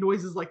started making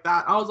noises like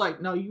that, I was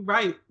like, no, you're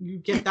right. You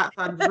get that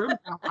side of the room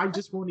now. I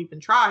just won't even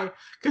try.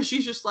 Because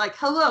she's just like,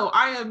 hello,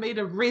 I am made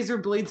of razor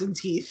blades and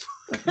teeth.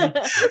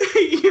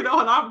 You know,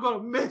 and I'm going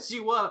to mess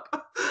you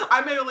up.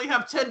 I may only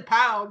have 10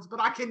 pounds,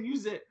 but I can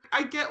use it.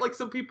 I get like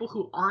some people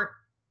who aren't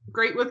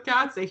great with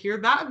cats. They hear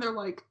that and they're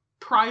like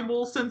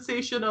primal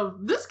sensation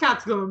of this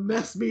cat's gonna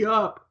mess me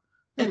up.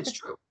 And it's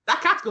true.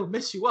 That cat's gonna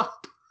mess you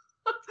up.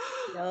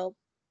 Nope.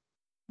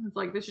 It's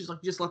like this is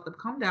like just let them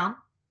calm down.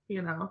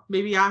 You know,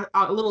 maybe a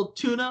little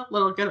tuna,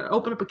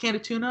 open up a can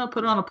of tuna,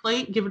 put it on a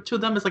plate, give it to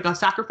them as like a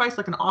sacrifice,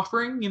 like an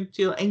offering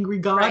to an angry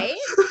god. Right?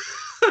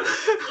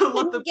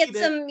 Let them get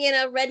some,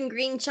 red and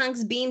green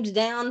chunks beamed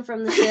down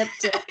from the ship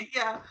to,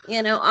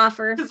 yeah,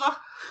 offer.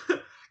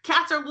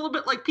 Cats are a little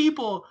bit like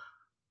people.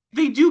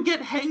 They do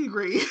get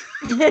hangry.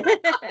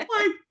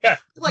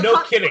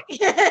 Kidding.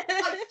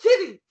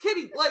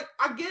 Kidding. Like,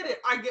 I get it.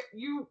 I get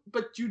you,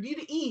 but you need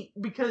to eat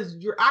because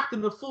you're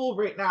acting the fool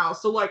right now.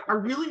 So, like, I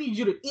really need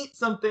you to eat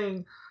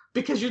something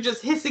because you're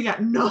just hissing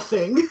at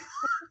nothing.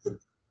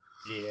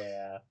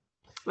 Yeah.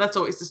 That's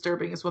always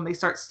disturbing is when they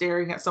start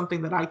staring at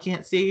something that I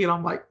can't see. And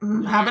I'm like,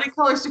 how many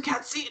colors do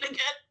cats see it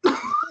again?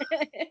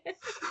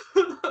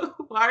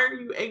 Why are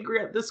you angry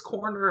at this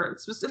corner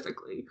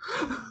specifically?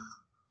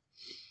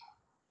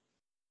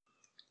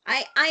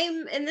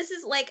 I'm, and this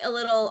is like a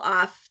little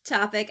off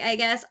topic, I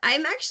guess.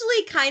 I'm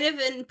actually kind of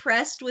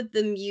impressed with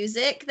the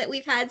music that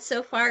we've had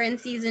so far in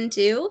season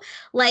 2.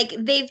 Like,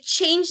 they've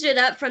changed it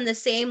up from the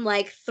same,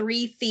 like,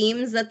 3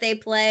 themes that they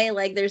play.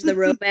 Like, there's the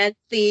romance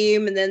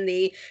theme, and then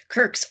the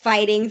Kirk's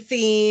fighting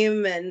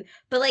theme,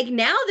 but, like,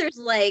 now there's,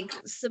 like,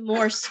 some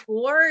more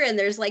score, and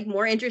there's, like,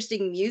 more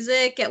interesting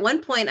music. At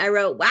one point, I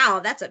wrote,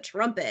 wow, that's a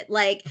trumpet.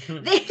 Like,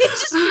 they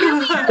just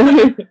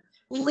really...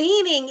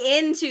 leaning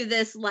into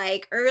this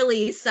like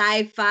early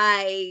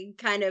sci-fi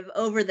kind of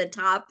over the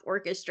top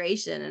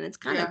orchestration, and it's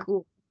kind of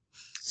cool.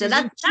 So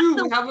that's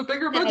we have a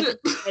bigger budget.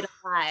 A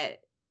lot,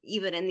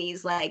 even in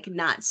these like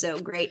not so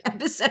great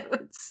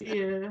episodes.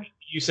 Yeah.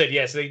 You said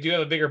yes, they do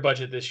have a bigger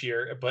budget this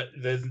year, but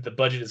the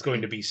budget is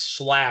going to be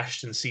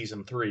slashed in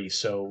season 3.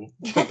 So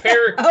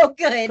prepare.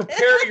 Good.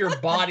 Prepare your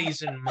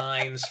bodies and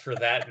minds for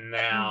that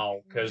now,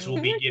 because we'll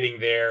be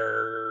getting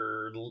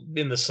there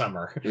in the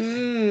summer.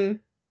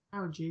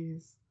 Oh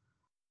geez.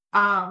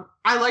 I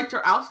liked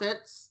her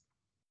outfits.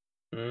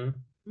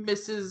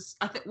 Mrs.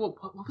 I think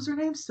what was her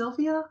name?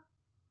 Sylvia?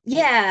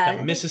 Yeah.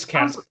 Mrs.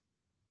 Cat.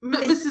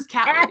 Mrs.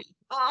 Cat.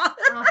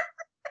 No,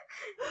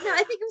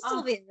 I think it was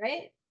Sylvia,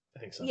 right? I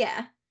think so.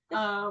 Yeah.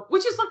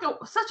 Which is like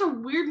such a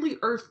weirdly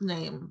Earth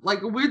name,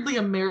 like a weirdly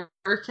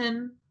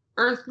American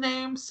Earth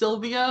name,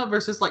 Sylvia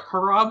versus like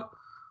Harab.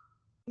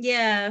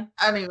 Yeah.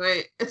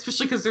 Anyway,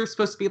 especially because they're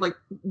supposed to be like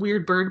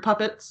weird bird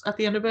puppets at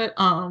the end of it.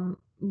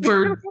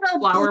 Bird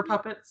flower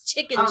puppets.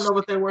 Chicken. I don't know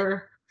what they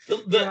were.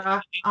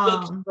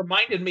 It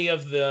reminded me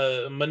of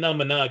the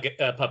Mana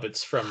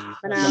puppets from.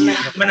 Oh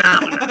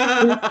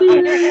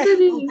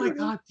my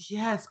god!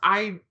 Yes,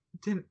 I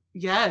didn't.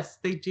 Yes,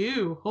 they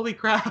do. Holy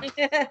crap!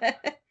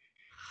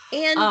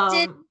 And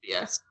did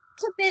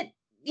commit,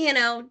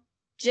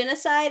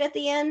 genocide at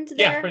the end there?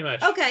 Yeah, pretty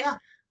much. Okay. Yeah.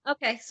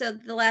 Okay, so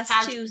the last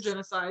 2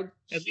 genocide.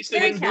 At least they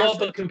didn't blow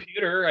up a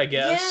computer, I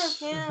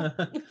guess. Yeah.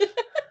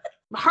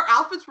 Her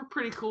outfits were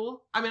pretty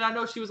cool. I mean, I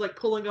know she was like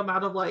pulling them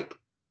out of like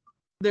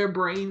their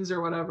brains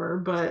or whatever,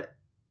 but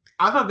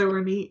I thought they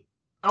were neat.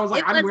 I was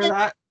like, I'd wear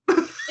that.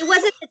 It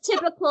wasn't the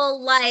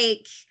typical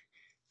like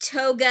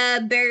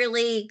toga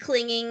barely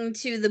clinging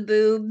to the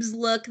boobs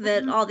look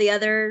that all the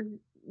other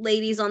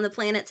ladies on the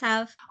planets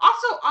have.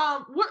 Also,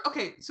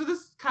 so this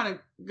is kind of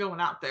going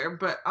out there,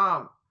 but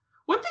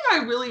one thing I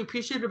really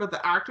appreciated about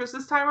the actress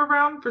this time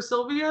around for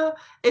Sylvia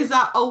is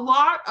that a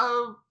lot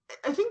of,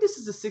 I think this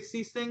is the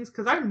 60s things,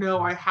 because I know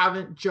I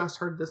haven't just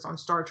heard this on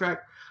Star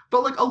Trek,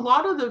 but like a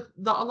lot of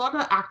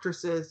the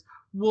actresses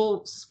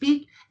will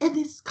speak in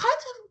this kind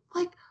of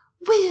like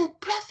weird,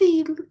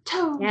 breathy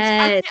tones.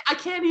 Yes. I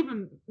can't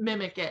even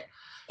mimic it.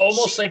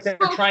 Almost like they're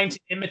trying to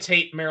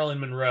imitate Marilyn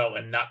Monroe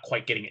and not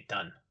quite getting it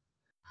done.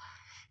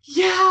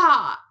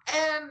 Yeah,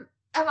 and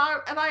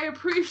I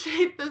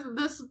appreciate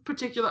this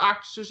particular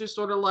actress is just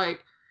sort of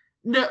like,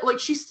 no, like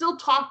she still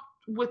talked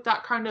with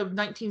that kind of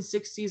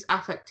 1960s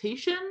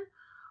affectation,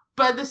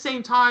 but at the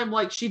same time,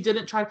 like she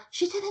didn't try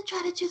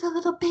to do the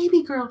little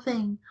baby girl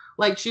thing.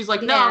 Like she's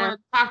like, no, I'm gonna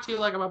talk to you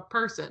like I'm a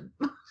person.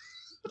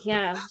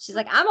 Yeah, she's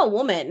like, I'm a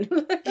woman.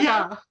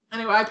 Yeah.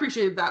 Anyway, I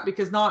appreciated that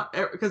because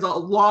a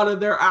lot of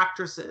their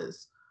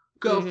actresses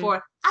go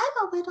for,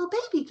 I'm a little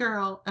baby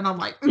girl, and I'm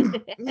like,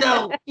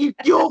 no, you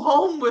go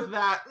home with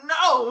that.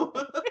 No.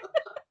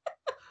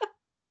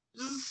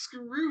 Just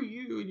screw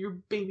you and your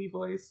baby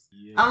voice.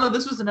 Yeah. I don't know.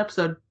 This was an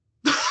episode.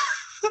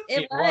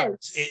 It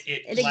was.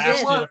 It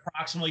lasted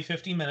approximately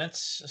 50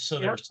 minutes, so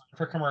there was time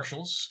for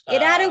commercials.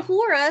 It had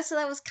Uhura, so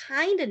that was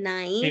kind of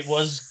nice. It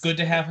was good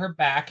to have her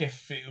back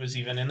if it was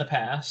even in the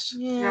past.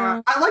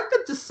 Yeah. I like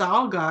the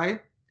Desal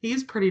guy.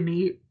 He's pretty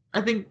neat.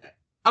 I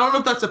don't know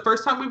if that's the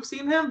first time we've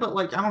seen him, but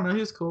like, I don't know,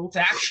 he's cool. It's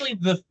actually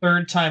the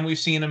 3rd time we've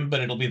seen him,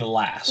 but it'll be the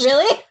last.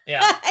 Really? Yeah.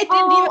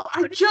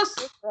 I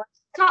just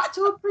got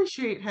to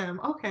appreciate him.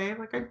 Okay,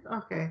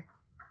 okay.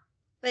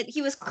 But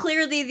he was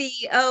clearly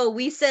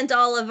we sent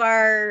all of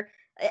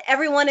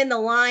everyone in the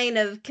line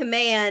of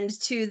command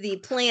to the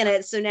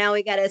planet, so now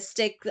we gotta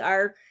stick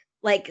our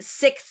like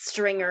 6th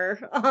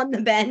stringer on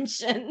the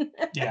bench. And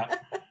yeah.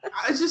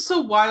 It's just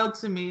so wild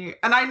to me,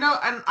 and I know,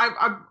 and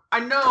I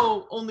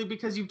know only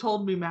because you've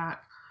told me,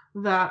 Mac,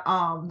 that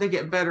they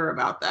get better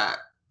about that.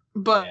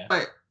 But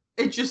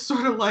it's just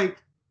sort of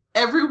like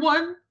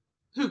everyone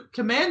who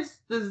commands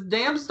this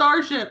damn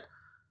starship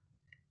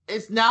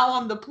is now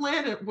on the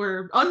planet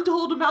where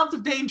untold amounts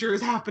of danger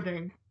is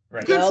happening.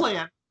 Right. Good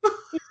plan.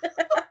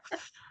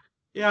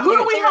 Yeah, who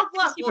do we have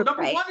left? Well,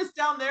 number right. 1 is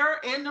down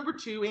there, and number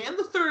 2, and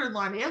the third in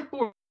line, and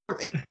 4th,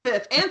 and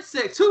 5th, and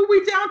 6th. Who are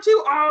we down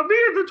to? Oh, me,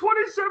 the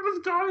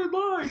 27th guy in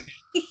line.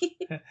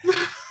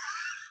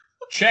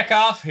 Check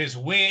off his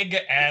wig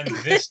and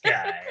this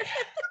guy.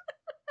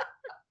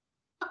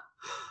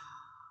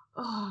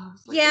 Oh,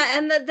 it's like, Yeah,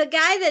 and the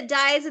guy that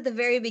dies at the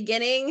very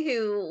beginning,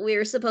 who we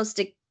were supposed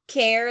to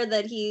care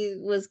that he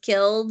was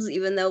killed,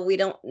 even though we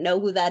don't know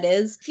who that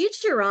is.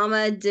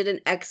 Futurama did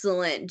an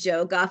excellent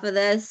joke off of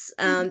this.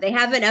 They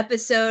have an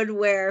episode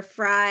where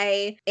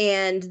Fry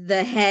and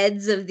the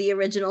heads of the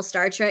original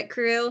Star Trek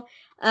crew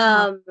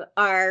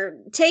are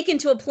taken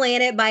to a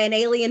planet by an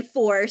alien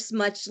force,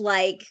 much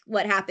like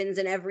what happens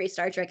in every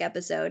Star Trek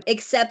episode,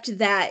 except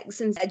that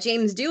since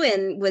James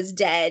Doohan was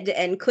dead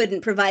and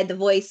couldn't provide the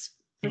voice.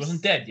 He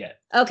wasn't dead yet.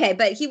 Okay,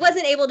 but he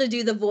wasn't able to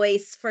do the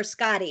voice for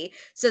Scotty.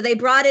 So they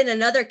brought in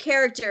another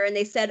character and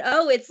they said,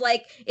 oh, it's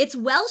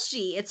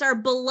Welshie. It's our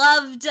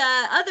beloved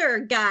other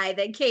guy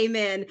that came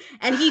in.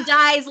 And he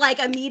dies like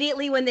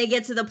immediately when they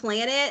get to the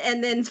planet.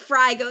 And then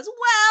Fry goes,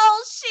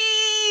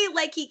 Welshie!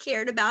 Like he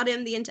cared about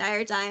him the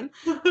entire time.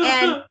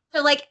 And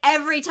so like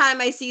every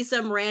time I see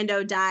some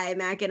rando die,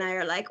 Mac and I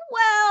are like,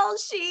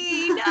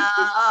 Welshie,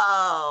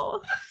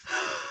 no.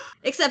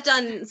 Except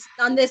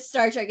on this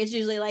Star Trek, it's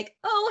usually like,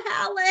 oh,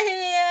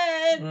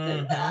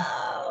 Hallahan,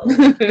 no.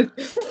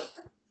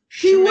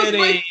 He was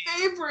my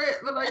favorite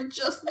that I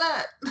just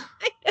met.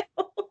 I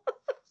know.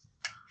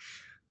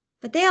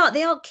 But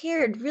they all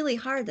cared really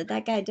hard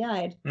that guy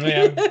died.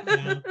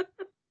 Yeah.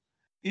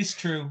 It's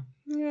true.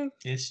 Yeah.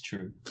 It's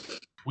true.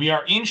 We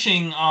are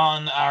inching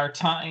on our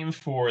time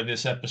for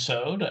this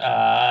episode.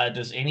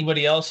 Does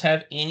anybody else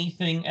have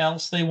anything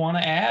else they want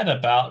to add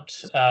about,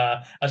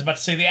 I was about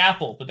to say the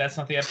apple, but that's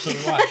not the episode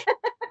we watched.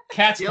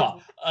 Catspaw.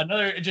 Yep.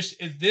 Another,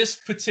 just this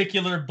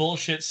particular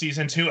bullshit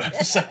season 2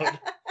 episode.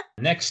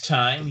 Next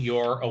time,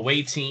 your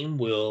away team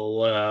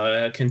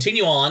will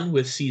continue on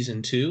with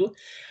season 2,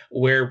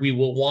 where we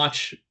will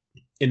watch,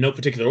 in no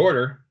particular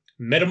order,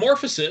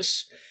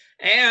 Metamorphosis,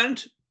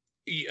 and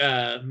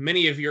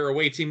many of your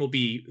away team will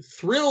be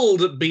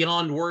thrilled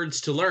beyond words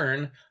to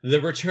learn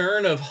the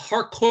return of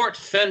Harcourt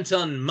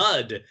Fenton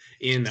Mudd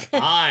in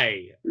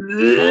Eye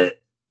of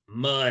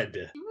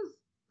Mud. He was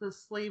the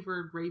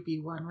slavered,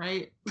 rapey one,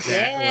 right?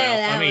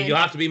 Yeah, I mean, one. you'll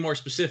have to be more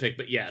specific,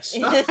 but yes.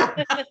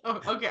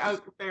 Okay,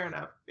 fair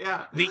enough.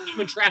 Yeah. The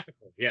human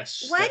trafficker,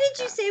 yes. Why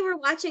did you say we're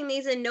watching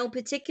these in no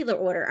particular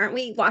order? Aren't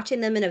we watching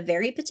them in a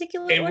very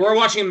particular And order? we're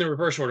watching them in the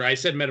reverse order. I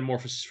said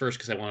Metamorphosis first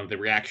because I wanted the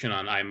reaction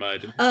on I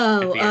Mud.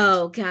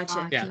 Oh,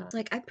 gotcha. Yeah.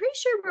 Like, I'm pretty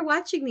sure we're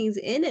watching these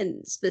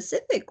in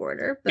specific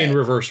order. But... In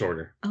reverse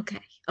order. Okay.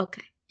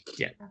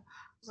 Yeah.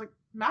 It's like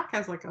Mac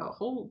has like a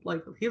whole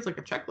he has like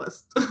a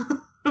checklist.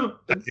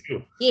 I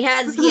do. He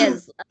has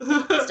list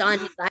on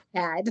his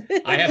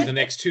iPad. I have the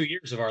next 2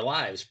 years of our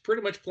lives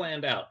pretty much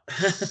planned out.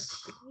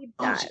 He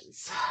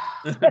does.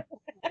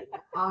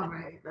 All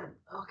right, then.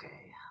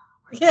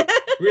 Okay.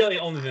 Really,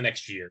 only the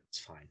next year. It's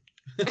fine.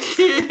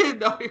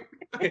 No,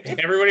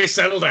 Everybody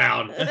settle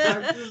down.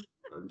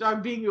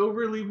 I'm being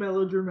overly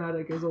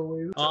melodramatic as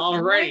always.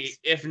 Alrighty.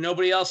 If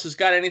nobody else has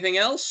got anything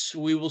else,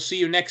 we will see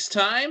you next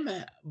time.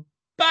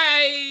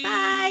 Bye.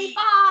 Bye.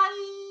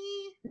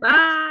 Bye.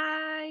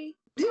 Bye.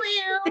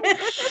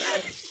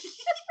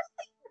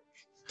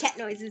 Cat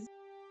noises.